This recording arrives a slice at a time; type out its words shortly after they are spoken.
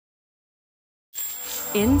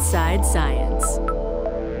Inside Science.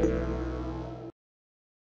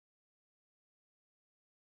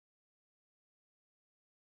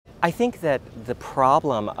 I think that the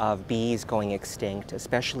problem of bees going extinct,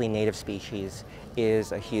 especially native species,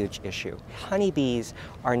 is a huge issue. Honeybees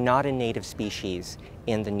are not a native species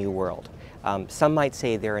in the New World. Some might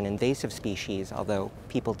say they're an invasive species, although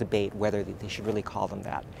people debate whether they should really call them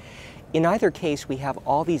that. In either case, we have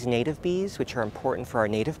all these native bees, which are important for our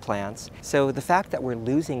native plants. So the fact that we're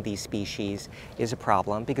losing these species is a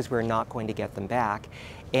problem because we're not going to get them back.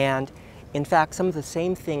 And in fact, some of the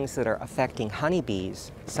same things that are affecting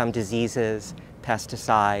honeybees, some diseases,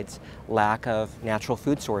 pesticides, lack of natural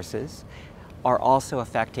food sources, are also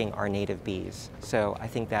affecting our native bees. So I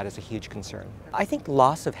think that is a huge concern. I think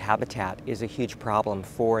loss of habitat is a huge problem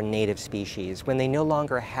for native species. When they no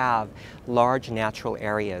longer have large natural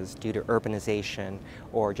areas due to urbanization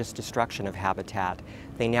or just destruction of habitat,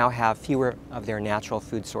 they now have fewer of their natural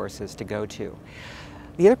food sources to go to.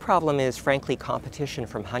 The other problem is, frankly, competition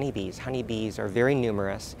from honeybees. Honeybees are very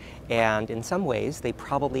numerous, and in some ways, they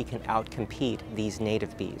probably can outcompete these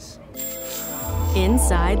native bees.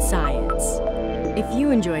 Inside Science. If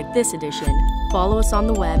you enjoyed this edition, follow us on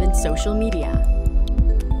the web and social media.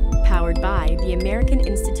 Powered by the American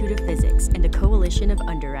Institute of Physics and a coalition of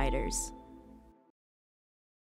underwriters.